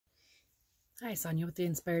Hi, Sonia with the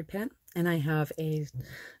Inspired Pen, and I have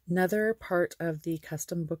another part of the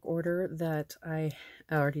custom book order that I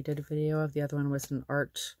already did a video of. The other one was an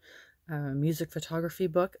art music photography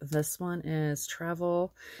book. This one is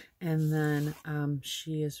travel, and then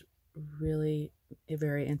she is really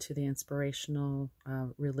very into the inspirational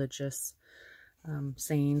religious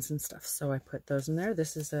sayings and stuff, so I put those in there.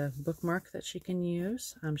 This is a bookmark that she can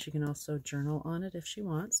use. She can also journal on it if she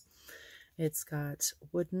wants. It's got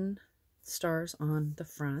wooden stars on the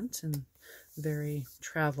front and very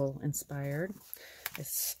travel inspired.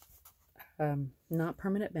 It's not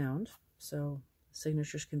permanent bound, so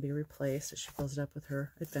signatures can be replaced as she fills it up with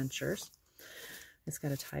her adventures. It's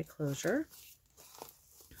got a tie closure.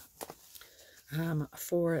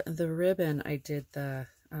 For the ribbon, I did the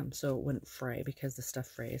so it wouldn't fray, because the stuff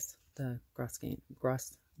frays. The gross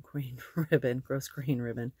grain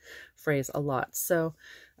ribbon frays a lot, so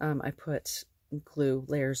I put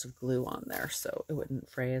layers of glue on there so it wouldn't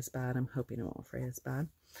fray as bad. I'm hoping it won't fray as bad.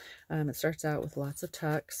 It starts out with lots of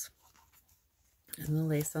tucks and the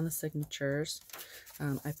lace on the signatures.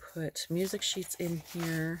 I put music sheets in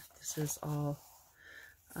here. This is all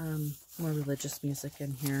more religious music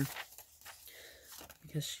in here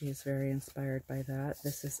because she is very inspired by that.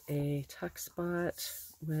 This is a tuck spot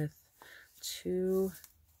with two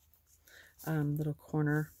little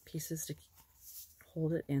corner pieces to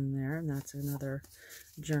hold it in there, and that's another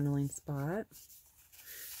journaling spot.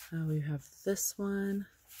 We have this one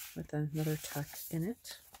with another tuck in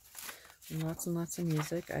it, and lots of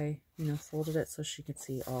music. I folded it so she could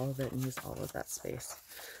see all of it and use all of that space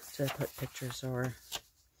to put pictures or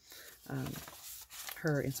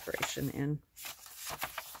her inspiration in.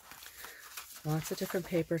 Lots of different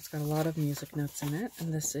paper. It's got a lot of music notes in it,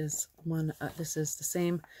 and this is one. This is the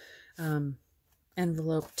same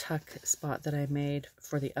envelope tuck spot that I made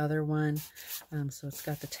for the other one. So it's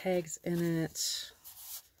got the tags in it,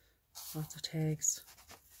 lots of tags,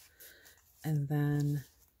 and then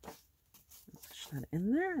push that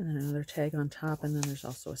in there, and then another tag on top, and then there's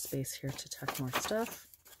also a space here to tuck more stuff.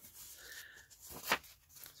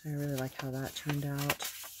 So I really like how that turned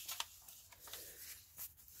out.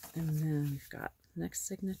 And then we've got next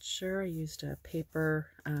signature. I used a paper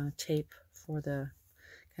tape for the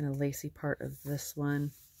kind of lacy part of this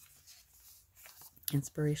one.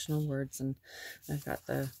 Inspirational words, and I've got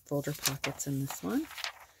the folder pockets in this one.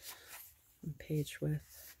 A page with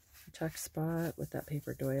a tuck spot with that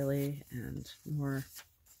paper doily, and more.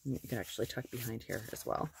 You can actually tuck behind here as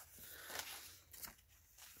well.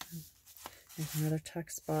 There's another tuck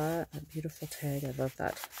spot, a beautiful tag. I love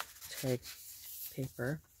that tag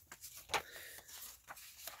paper.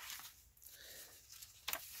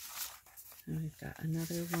 And we've got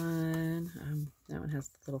another one. That one has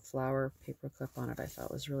the little flower paper clip on it. I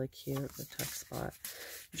thought was really cute. The tuck spot,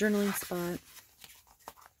 journaling spot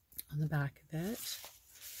on the back of it.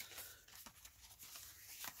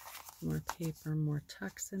 More paper, more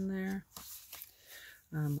tucks in there.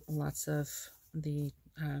 Lots of the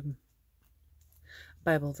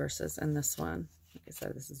Bible verses in this one. Like I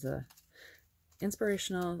said, this is a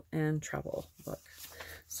inspirational and travel book.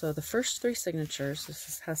 So the first three signatures,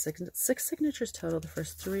 has six signatures total. The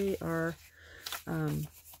first three are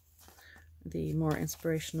the more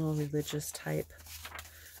inspirational religious type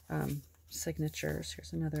signatures.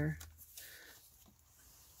 Here's another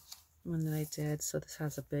one that I did. So this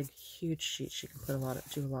has a big, huge sheet. She can put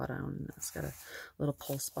do a lot on. And it's got a little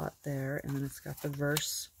pull spot there, and then it's got the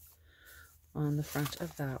verse on the front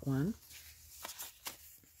of that one.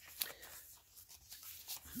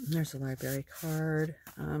 And there's a library card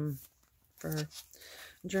for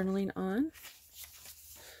journaling on.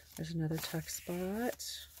 There's another tuck spot.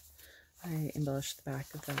 I embellished the back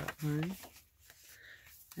of that one.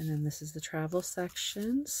 And then this is the travel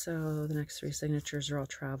section. So the next three signatures are all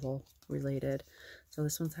travel related. So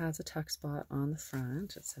this one has a tuck spot on the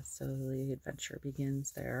front. It says, "So the adventure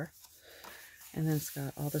begins" there. And then it's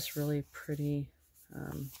got all this really pretty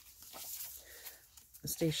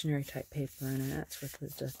stationery type paper in it with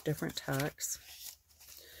the different tucks,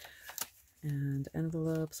 and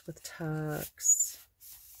envelopes with tucks.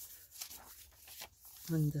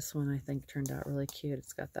 And this one I think turned out really cute.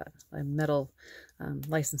 It's got that metal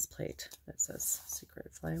license plate that says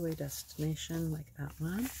 "Secret Flyaway Destination," like that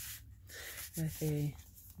one, with a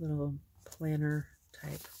little planner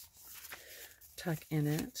type tuck in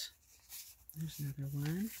it. There's another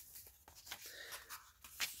one,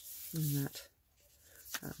 and that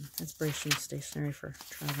inspirational stationery for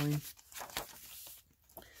traveling.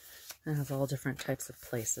 It has all different types of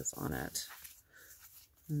places on it.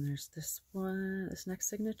 And there's this one, this next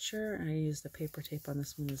signature. I used the paper tape on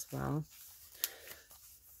this one as well,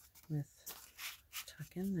 with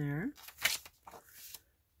tuck in there.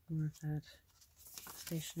 More of that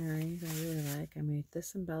stationery that I really like. I made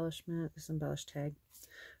this embellished tag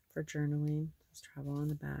for journaling. There's travel on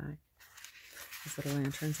the back. These little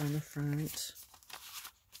lanterns on the front.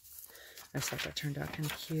 I just thought that turned out kind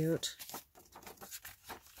of cute.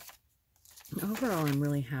 Overall, I'm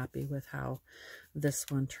really happy with how this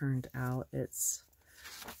one turned out. It's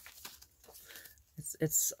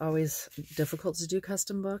always difficult to do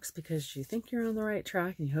custom books because you think you're on the right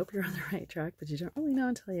track and you hope you're on the right track, but you don't really know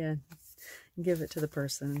until you give it to the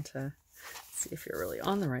person to see if you're really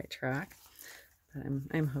on the right track. But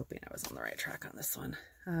I'm hoping I was on the right track on this one.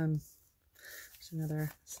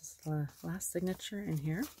 This is the last signature in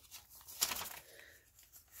here.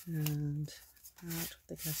 And that with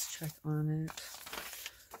the guest check on it.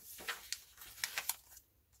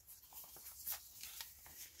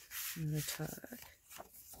 Another tuck.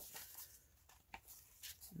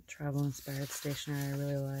 Travel inspired stationery I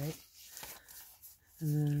really like.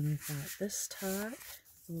 And then we've got this tuck,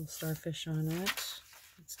 a little starfish on it.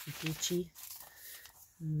 It's beachy.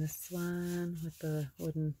 And this one with the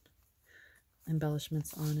wooden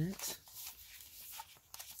embellishments on it.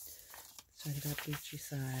 Check that beachy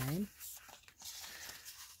side.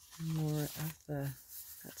 And more of that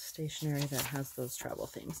stationery that has those travel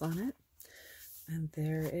things on it. And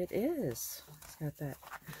there it is. It's got that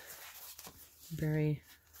very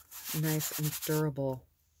nice and durable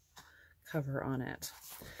cover on it.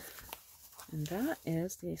 And that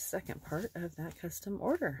is the second part of that custom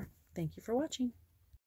order. Thank you for watching.